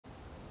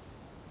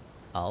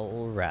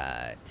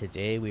Alright,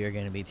 today we are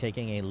going to be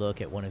taking a look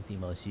at one of the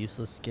most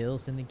useless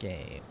skills in the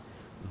game,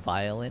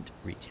 Violent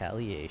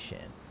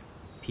Retaliation.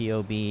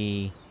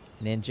 POE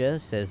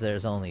Ninja says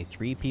there's only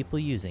 3 people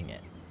using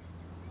it.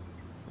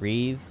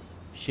 Reeve,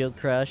 Shield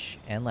Crush,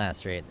 and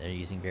Lacerate. They're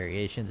using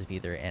variations of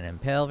either an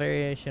Impale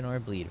variation or a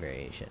Bleed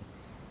variation.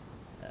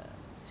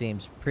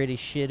 Seems pretty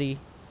shitty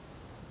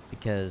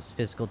because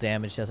physical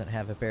damage doesn't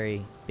have a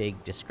very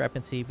big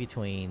discrepancy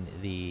between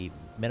the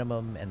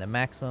minimum and the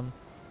maximum.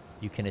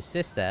 You can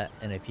assist that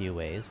in a few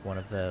ways. One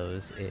of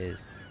those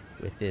is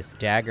with this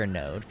dagger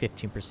node,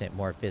 15%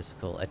 more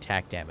physical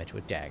attack damage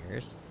with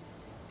daggers.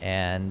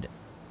 And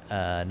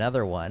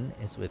another one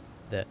is with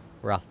the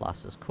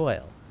Rothlos's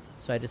Coil.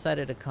 So I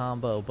decided to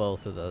combo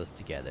both of those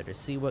together to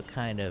see what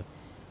kind of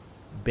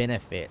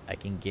benefit I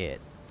can get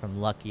from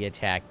lucky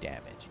attack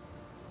damage.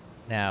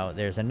 Now,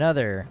 there's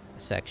another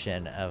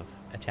section of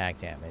attack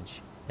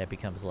damage that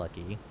becomes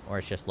lucky, or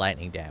it's just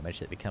lightning damage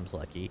that becomes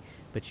lucky,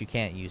 but you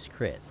can't use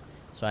crits.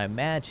 So I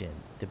imagine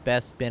the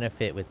best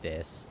benefit with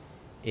this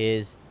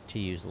is to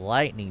use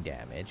lightning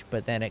damage,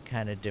 but then it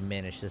kind of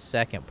diminishes the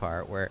second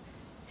part where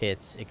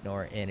hits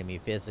ignore enemy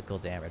physical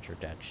damage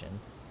reduction.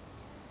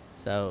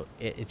 So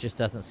it just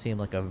doesn't seem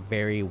like a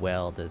very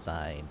well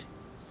designed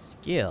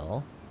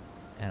skill,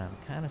 and I'm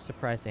kind of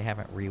surprised they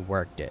haven't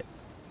reworked it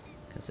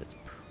because it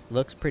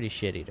looks pretty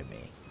shitty to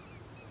me.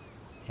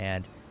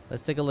 And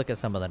let's take a look at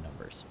some of the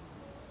numbers.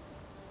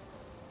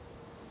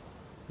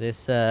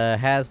 This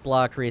has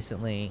blocked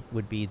recently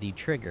would be the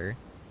trigger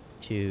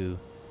to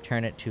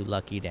turn it to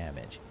lucky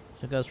damage.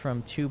 So it goes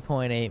from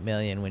 2.8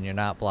 million when you're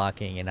not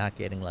blocking, you're not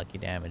getting lucky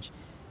damage,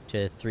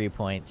 to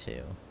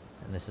 3.2.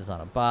 And this is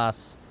on a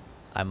boss.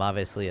 I'm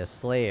obviously a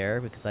Slayer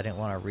because I didn't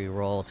want to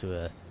re-roll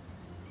to a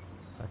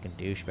fucking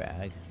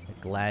douchebag,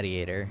 a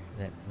gladiator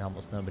that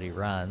almost nobody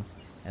runs.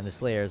 And the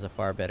Slayer is a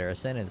far better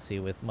Ascendency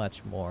with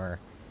much more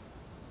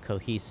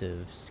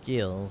cohesive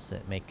skills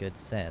that make good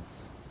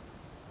sense.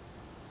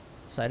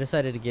 So I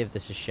decided to give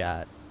this a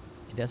shot.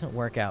 It doesn't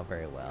work out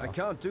very well. I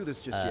can't do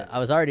this just yet. I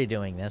was already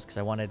doing this because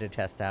I wanted to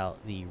test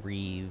out the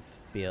Reeve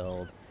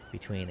build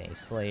between a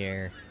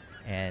Slayer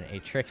and a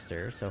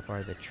Trickster. So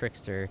far the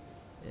Trickster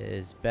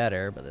is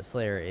better, but the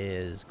Slayer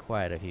is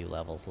quite a few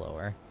levels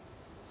lower.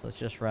 So let's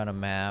just run a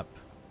map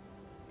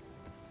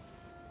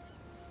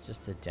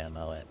just to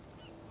demo it.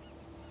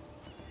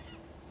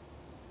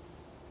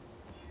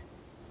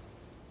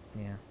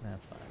 Yeah,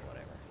 that's fine,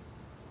 whatever.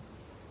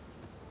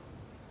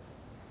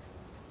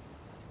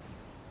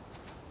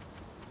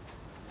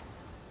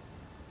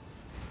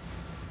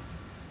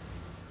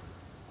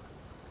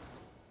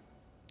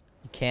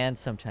 You can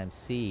sometimes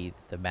see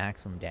the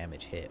maximum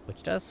damage hit,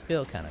 which does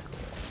feel kind of cool.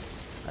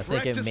 I was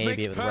thinking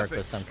maybe it would work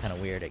with some kind of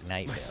weird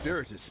Ignite build. My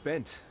spirit is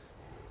spent.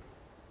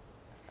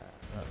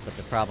 But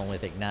the problem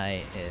with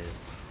Ignite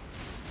is,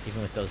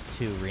 even with those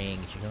 2 rings,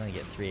 you can only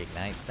get 3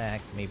 Ignite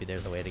stacks. Maybe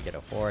there's a way to get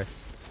a 4th.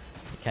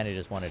 You kind of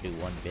just want to do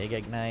one big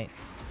Ignite.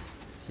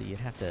 So you'd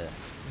have to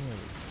really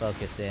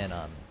focus in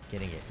on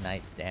getting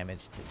Ignite's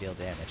damage to deal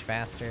damage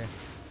faster.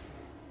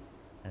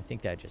 I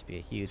think that'd just be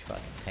a huge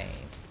fucking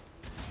pain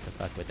to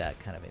fuck with that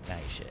kind of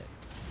Ignite shit.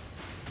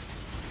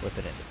 Flip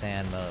it into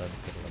sand mode,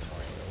 get a little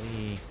more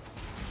AoE.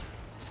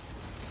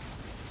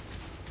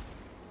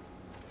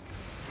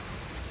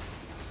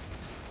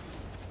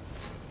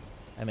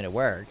 I mean, it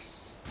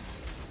works.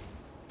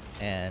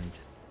 And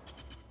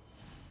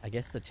I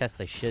guess the test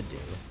I should do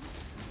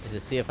is to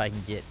see if I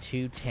can get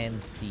 2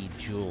 10C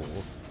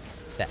jewels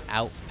that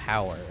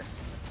outpower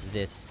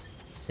this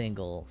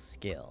single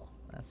skill.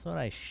 That's what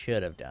I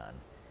should have done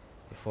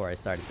before I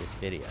started this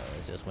video.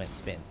 I just went and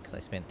spent, because I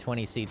spent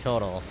 20C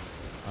total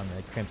on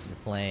the Crimson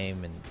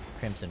Flame and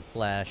Crimson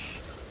Flesh.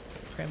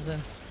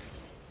 Crimson?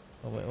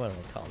 What do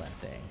we call that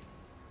thing?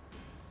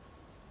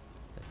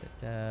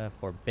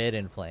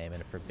 Forbidden Flame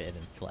and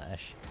Forbidden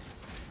Flesh.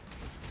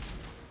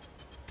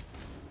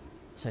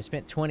 So I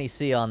spent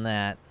 20C on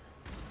that.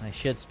 I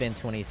should spend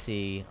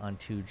 20C on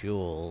 2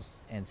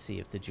 jewels and see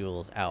if the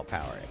jewels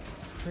outpower it.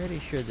 I'm pretty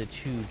sure the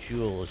 2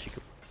 jewels you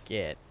could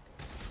get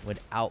would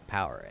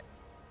outpower it.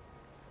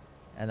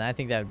 And I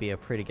think that would be a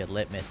pretty good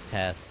litmus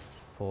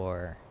test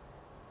for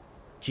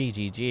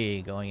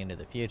GGG going into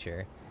the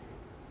future.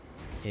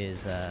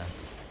 Is,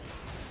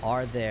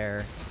 are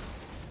there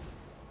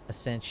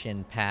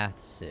Ascension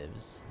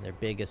passives, their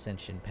big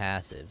Ascension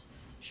passives,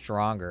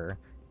 stronger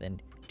than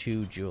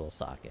 2 jewel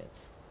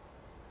sockets?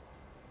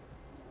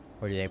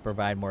 Or do they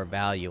provide more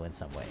value in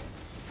some way?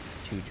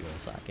 2 jewel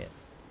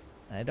sockets.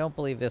 And I don't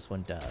believe this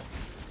one does.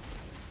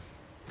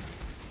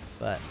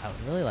 But I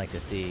would really like to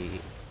see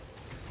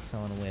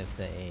someone with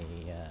a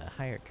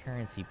higher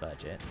currency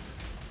budget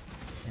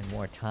and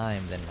more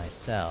time than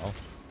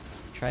myself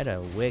try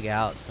to wig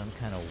out some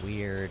kind of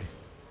weird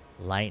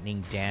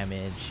lightning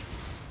damage,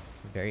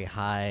 very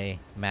high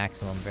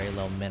maximum, very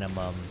low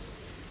minimum,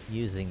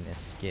 using this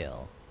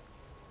skill.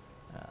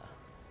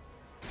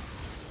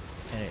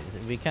 And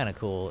it'd be kind of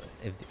cool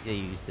if they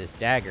use this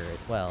dagger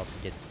as well to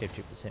get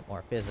 50%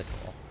 more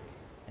physical.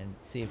 And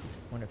see if,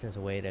 wonder if there's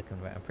a way to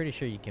convert. I'm pretty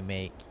sure you can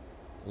make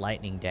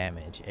lightning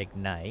damage,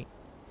 ignite.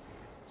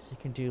 So you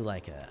can do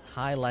like a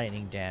high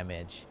lightning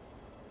damage,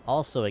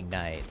 also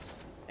ignites,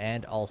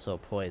 and also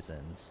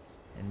poisons,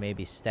 and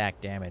maybe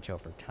stack damage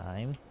over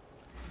time.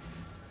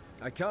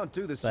 I can't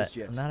do this But just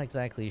yet. I'm not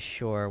exactly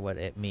sure what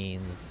it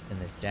means in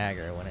this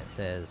dagger when it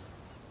says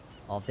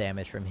all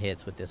damage from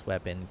hits with this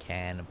weapon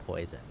can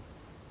poison.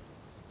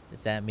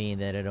 Does that mean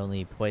that it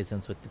only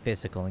poisons with the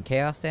physical and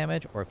chaos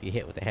damage, or if you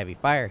hit with a heavy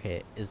fire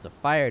hit, is the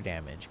fire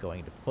damage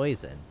going to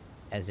poison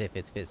as if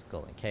it's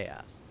physical and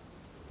chaos?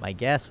 My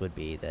guess would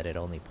be that it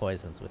only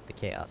poisons with the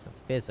chaos and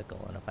the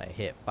physical, and if I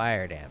hit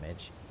fire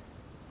damage,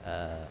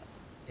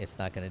 it's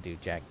not going to do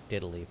jack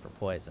diddly for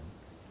poison.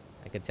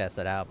 I could test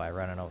it out by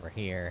running over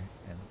here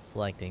and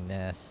selecting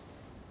this.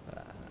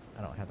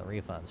 I don't have the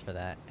refunds for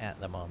that at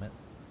the moment.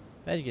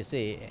 But as you can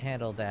see, it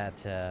handled that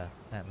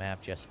that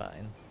map just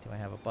fine. Do I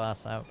have a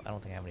boss? I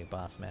don't think I have any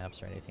boss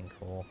maps or anything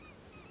cool.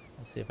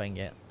 Let's see if I can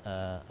get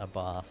a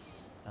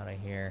boss out of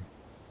here.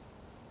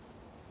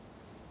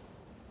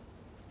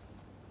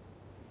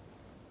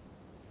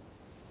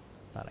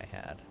 Thought I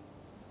had.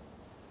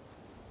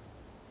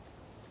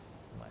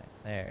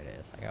 There it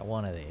is. I got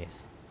one of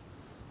these.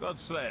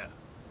 Godslayer.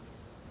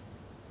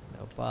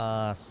 No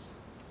boss.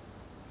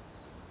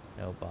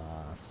 No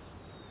boss.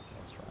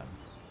 Let's run.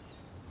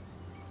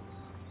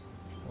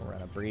 We'll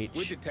run a breach.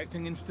 We're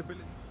detecting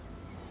instability.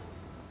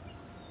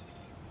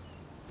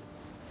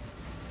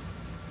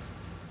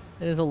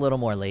 It is a little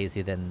more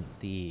lazy than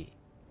the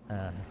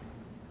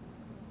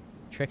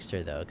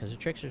Trickster, though, because the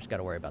Trickster's got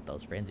to worry about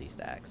those frenzy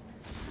stacks.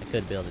 I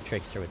could build a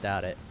Trickster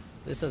without it.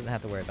 This doesn't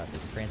have to worry about the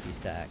frenzy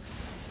stacks.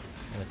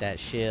 And with that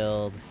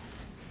shield,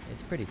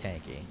 it's pretty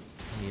tanky.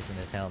 I'm using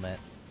this helmet.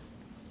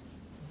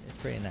 It's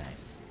pretty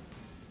nice.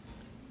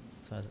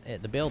 So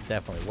the build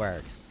definitely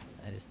works.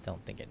 I just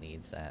don't think it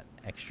needs that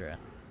extra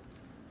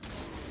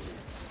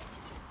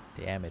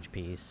damage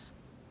piece.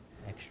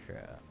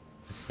 Extra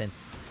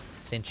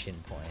ascension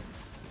point.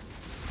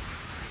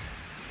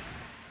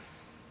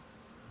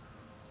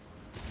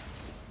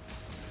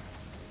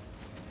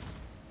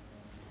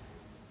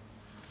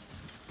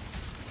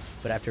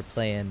 But after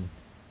playing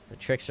the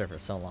Trickster for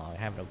so long,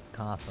 having to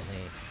constantly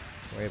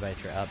worry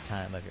about your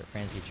uptime of your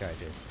frenzy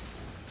charges,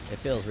 it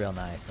feels real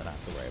nice to not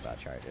have to worry about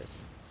charges.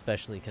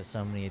 Especially because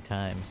so many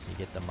times you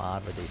get the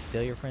mod where they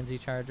steal your frenzy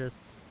charges,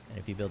 and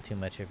if you build too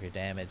much of your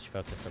damage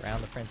focused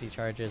around the frenzy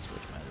charges,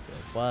 which my other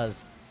build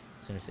was,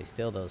 as soon as they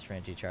steal those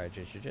frenzy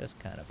charges, you're just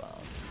kind of bummed.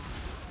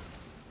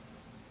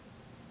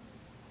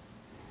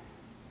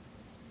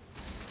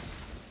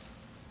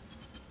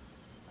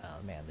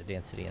 Oh man, the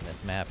density in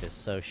this map is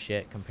so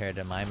shit compared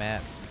to my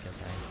maps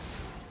because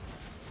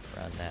I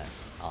run that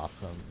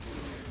awesome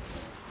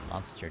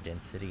monster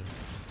density.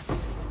 I don't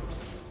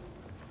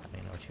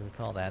even know what you would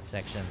call that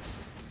section.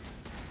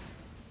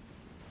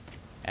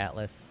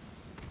 Atlas.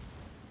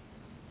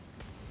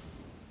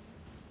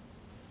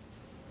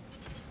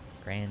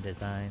 Grand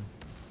design.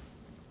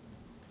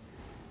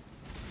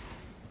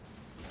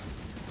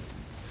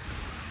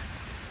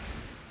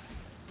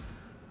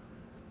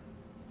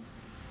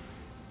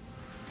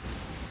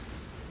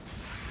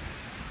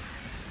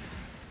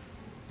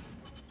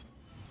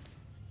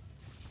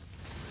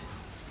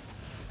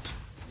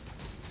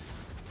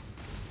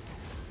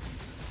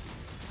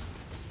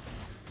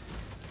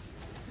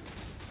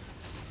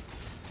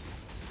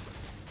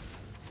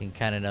 You can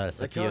kind of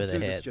notice a few of the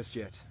hits. Just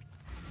yet.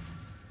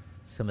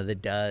 Some of the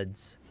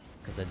duds,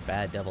 because of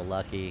bad double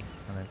lucky,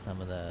 and then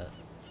some of the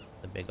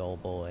big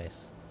old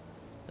boys,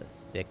 the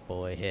thick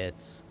boy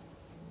hits.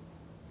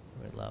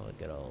 We love a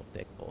good old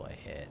thick boy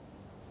hit.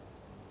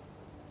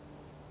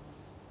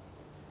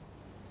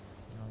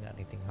 You don't got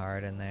anything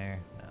hard in there?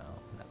 No,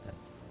 nothing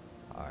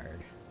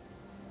hard.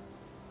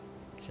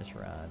 Let's just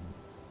run.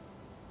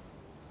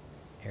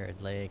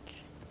 Arid Lake.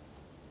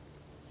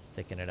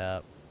 Sticking it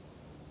up.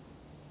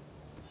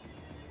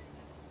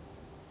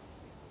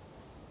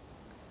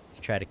 Let's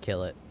try to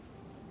kill it.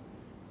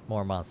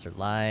 More monster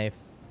life,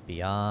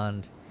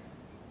 beyond,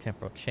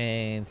 temporal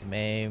chains,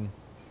 maim.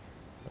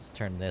 Let's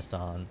turn this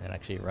on and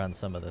actually run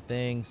some of the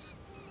things.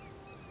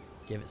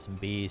 Give it some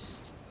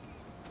beast.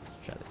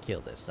 Let's try to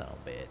kill this son of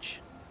a bitch.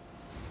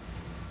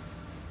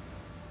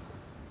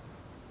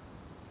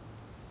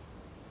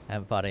 I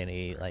haven't fought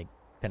any like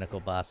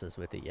pinnacle bosses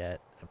with it yet.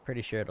 I'm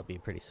pretty sure it'll be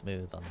pretty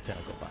smooth on the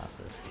pinnacle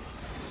bosses.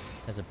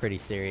 Has a pretty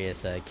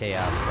serious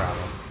chaos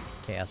problem.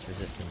 Chaos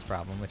resistance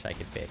problem, which I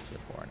could fix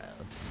with 4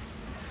 nodes.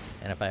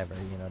 And if I ever,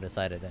 you know,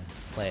 decided to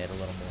play it a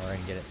little more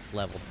and get it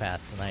leveled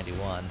past the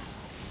 91.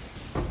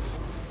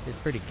 Did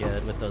pretty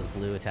good with those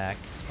blue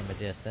attacks from a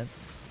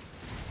distance.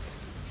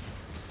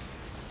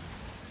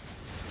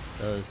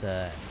 Those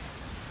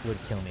would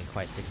kill me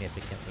quite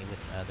significantly with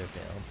my other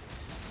build.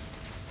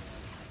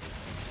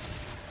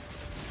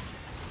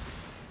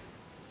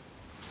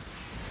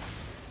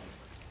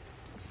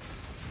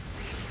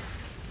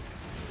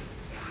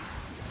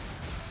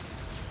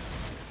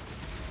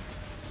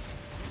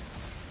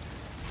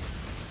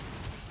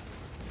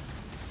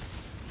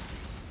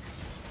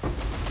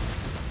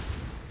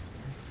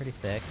 Pretty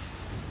thick.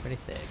 It's pretty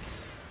thick.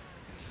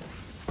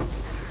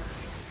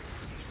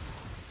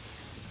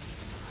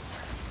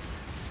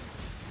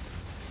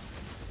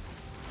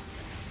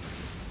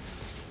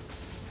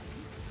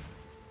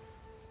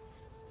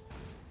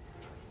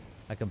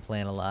 I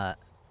complain a lot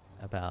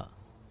about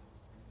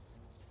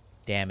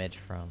damage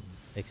from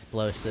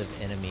explosive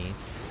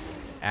enemies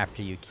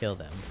after you kill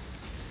them,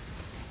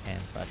 and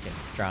fucking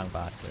strong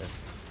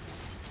boxes.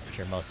 I'm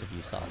sure most of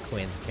you saw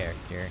Quinn's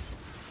character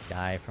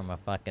die from a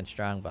fucking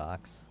strong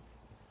box.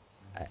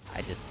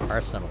 I just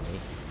personally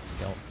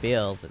don't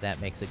feel that that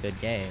makes a good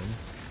game,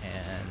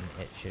 and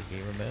it should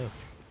be removed.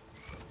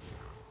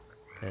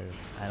 Because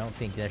I don't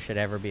think there should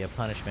ever be a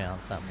punishment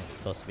on something that's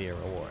supposed to be a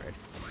reward.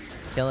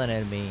 Kill an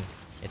enemy,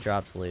 it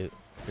drops loot.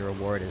 Your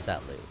reward is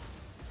that loot.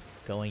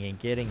 Going and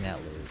getting that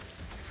loot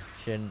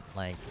shouldn't,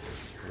 like,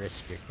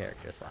 risk your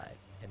character's life,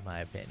 in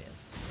my opinion.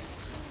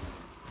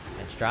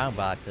 And strong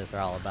boxes are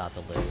all about the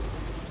loot.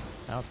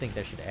 I don't think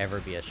there should ever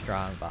be a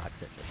strong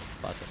box that just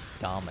fucking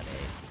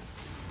dominates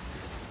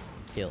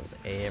and kills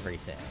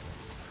everything.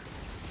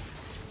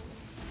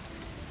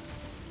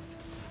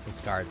 His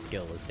guard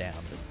skill was down,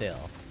 but still,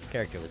 his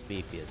character was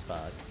beefy as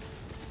fuck.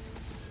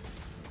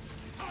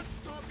 Hunt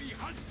or be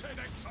hunted,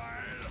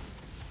 exile!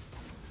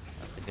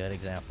 That's a good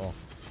example.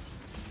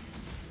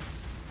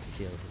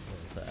 He heals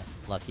his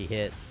lucky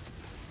hits.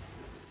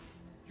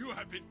 You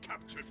have been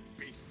captured,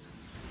 beast.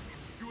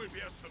 You will be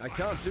a survivor. I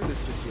can't do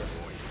this just yet.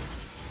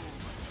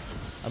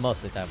 I'm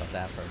mostly talking about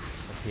that for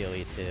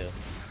POE 2.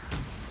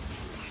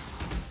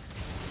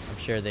 I'm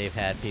sure they've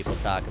had people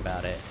talk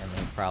about it, and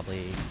they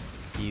probably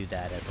view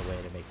that as a way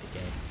to make the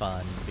game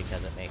fun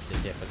because it makes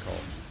it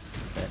difficult.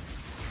 But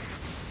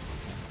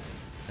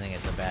I think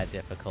it's a bad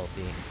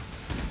difficulty.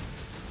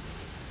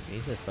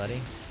 Jesus,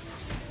 buddy.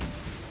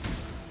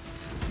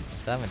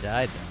 Still haven't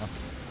died now.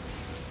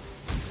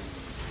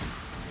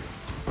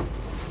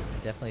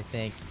 I definitely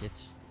think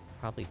it's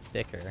probably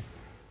thicker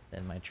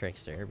than my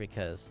Trickster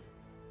because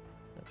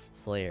the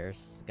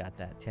Slayer's got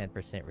that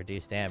 10%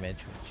 reduced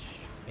damage, which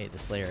made the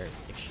Slayer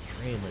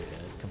extremely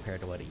good compared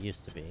to what it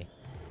used to be.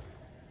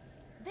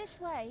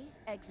 This way,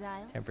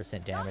 exile.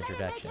 10% damage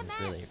reduction is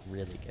really,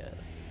 really good.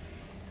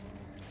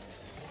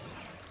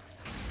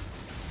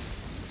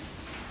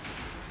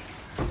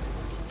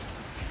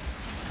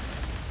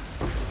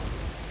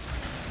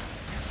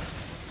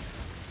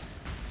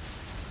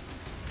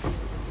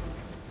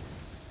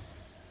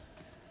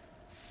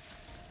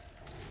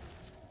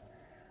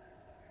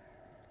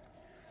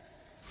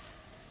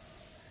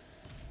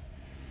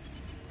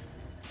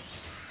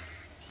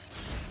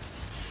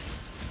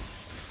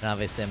 And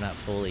obviously I'm not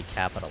fully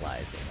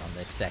capitalizing on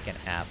this second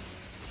half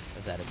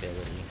of that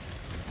ability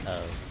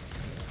of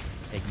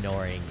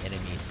ignoring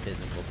enemies'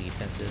 physical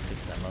defenses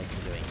because I'm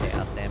mostly doing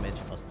chaos damage,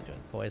 I'm mostly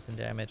doing poison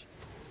damage.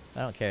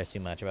 I don't care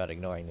too much about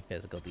ignoring the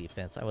physical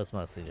defense, I was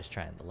mostly just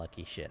trying the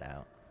lucky shit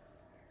out.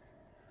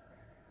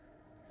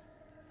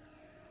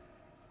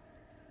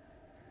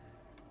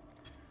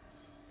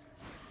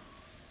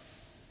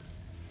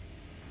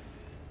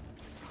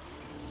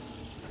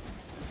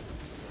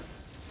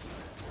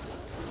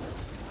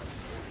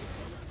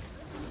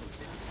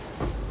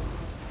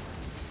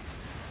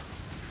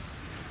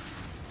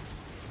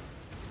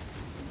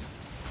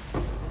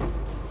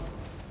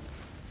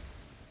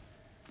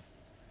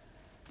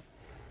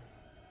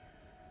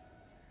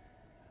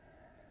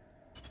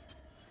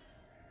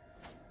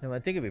 No, I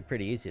think it'd be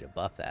pretty easy to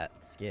buff that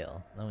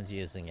skill. No one's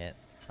using it.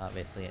 So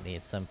obviously it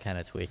needs some kind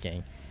of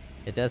tweaking.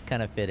 It does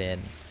kind of fit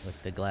in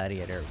with the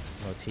gladiator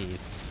motif.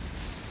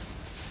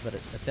 But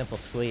a simple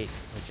tweak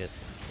would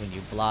just, when you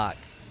block,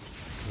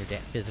 your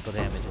physical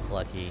damage is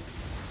lucky,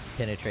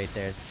 penetrate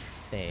their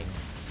thing,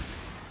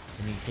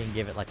 and you can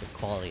give it like a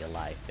quality of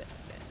life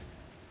benefit.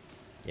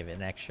 Give it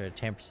an extra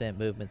 10%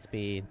 movement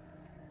speed,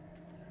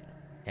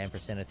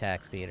 10%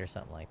 attack speed or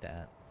something like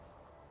that.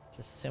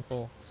 Just a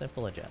simple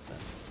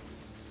adjustment.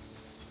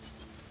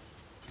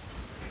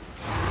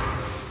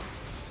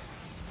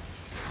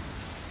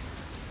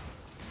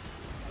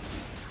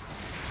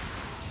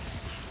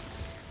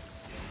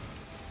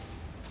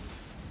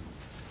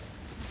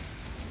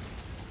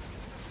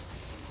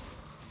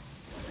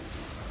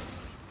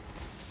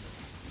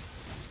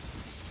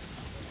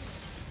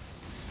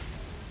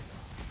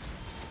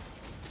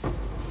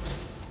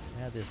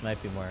 This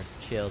might be more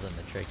chill than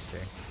the Trickster.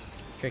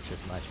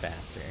 Trickster's much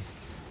faster.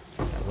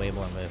 Got way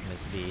more movement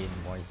speed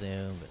and more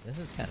zoom, but this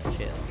is kind of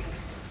chill.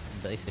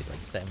 I'm basically like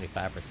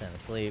 75%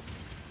 asleep.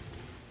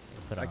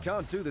 Put on I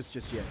can't do this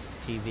just yet.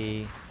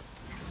 TV.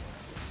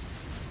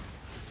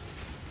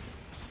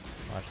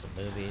 Watch some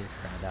movies,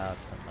 grind out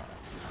some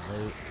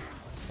loot,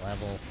 some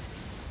levels.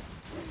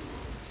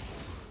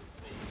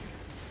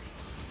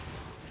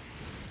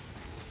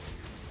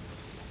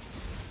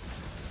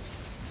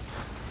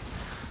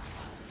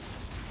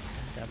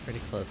 Got pretty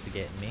close to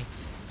getting me.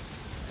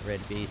 The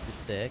red beast is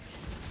thick.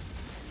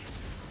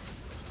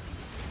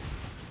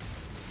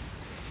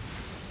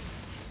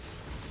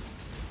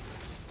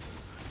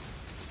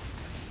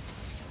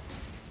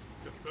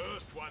 The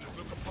first one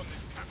look upon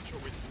this capture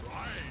with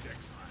pride,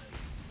 exile.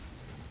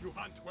 You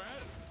hunt well.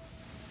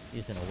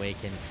 Using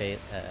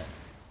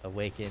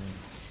awaken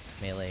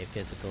melee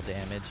physical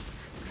damage,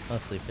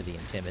 mostly for the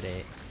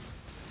intimidate.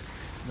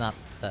 Not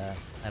the,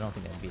 I don't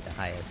think that'd be the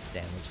highest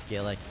damage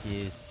skill I could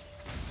use.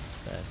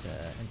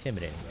 But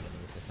intimidating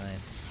enemies is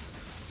nice.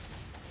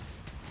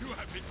 You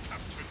have been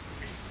captured,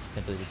 beast.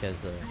 Simply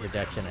because the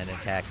reduction in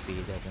attack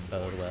speed doesn't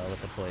bode well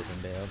with the poison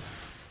build.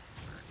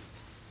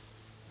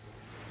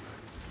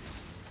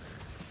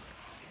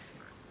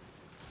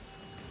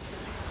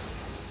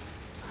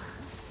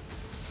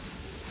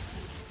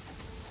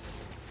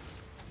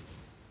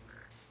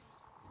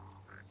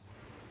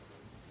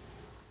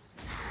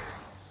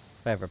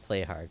 If I ever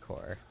play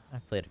hardcore,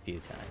 I've played a few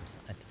times.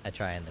 I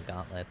try in the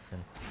gauntlets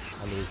and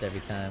I lose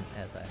every time,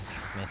 as I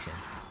mentioned.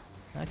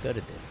 Not good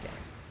at this game.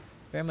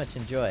 Very much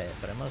enjoy it,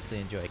 but I mostly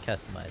enjoy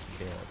customizing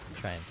builds and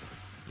trying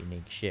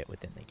unique shit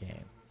within the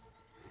game.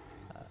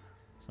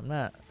 So I'm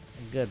not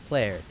a good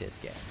player at this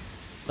game,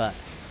 but I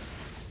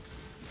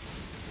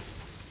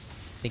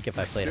think if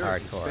I played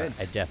spirit is hardcore,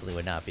 spent. I definitely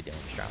would not be doing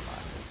strong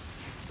boxes.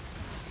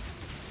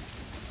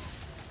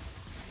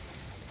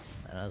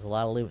 And there's a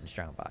lot of loot in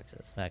strong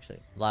boxes. Actually,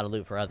 a lot of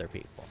loot for other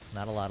people.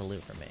 Not a lot of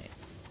loot for me.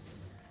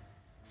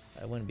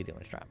 I wouldn't be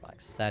doing strong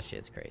boxes. That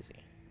shit's crazy.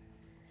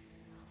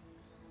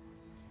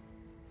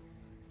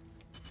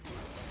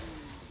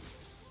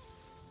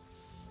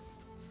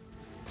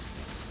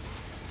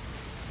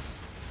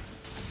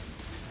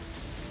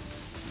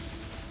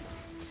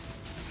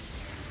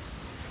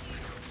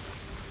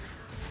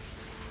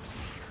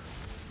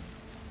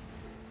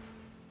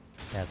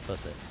 Yeah, I'm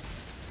supposed to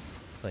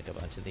click a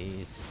bunch of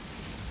these.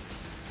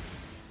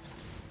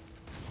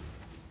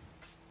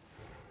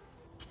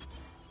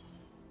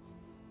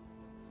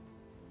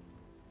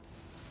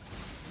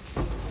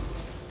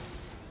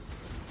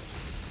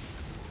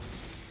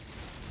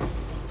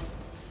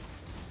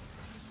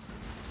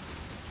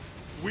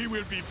 We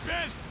will be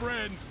best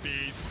friends,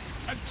 beast,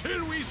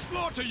 until we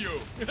slaughter you.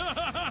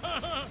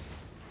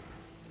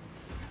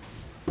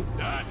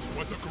 That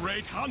was a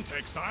great hunt,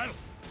 Exile.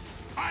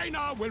 I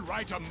now will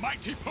write a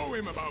mighty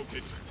poem about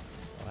it.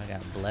 Oh, I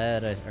got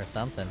bled or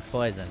something.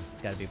 Poison.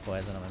 It's gotta be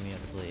poison. I'm immune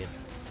to bleed.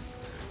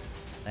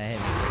 I hate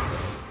me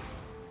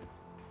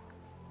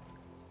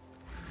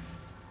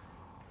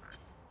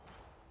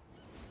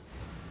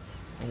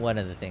bleed. One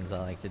of the things I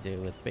like to do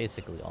with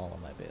basically all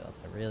of my builds.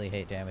 I really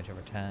hate damage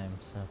over time,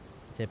 so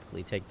I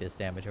typically take this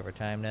damage over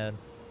time node.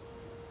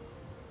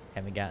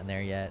 Haven't gotten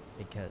there yet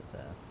because I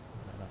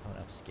don't have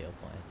enough skill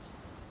points.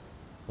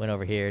 Went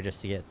over here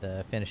just to get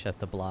the finish up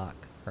the block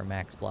for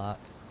max block.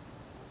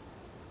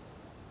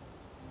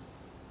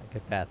 I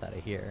could path out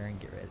of here and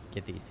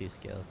get these two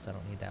skills. I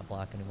don't need that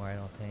block anymore, I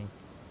don't think.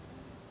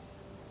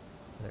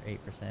 They're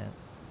 8%.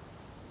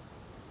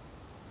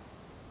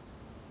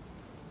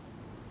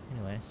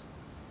 Anyways,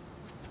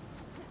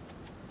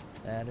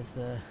 that is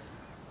the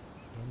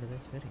end of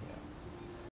this video.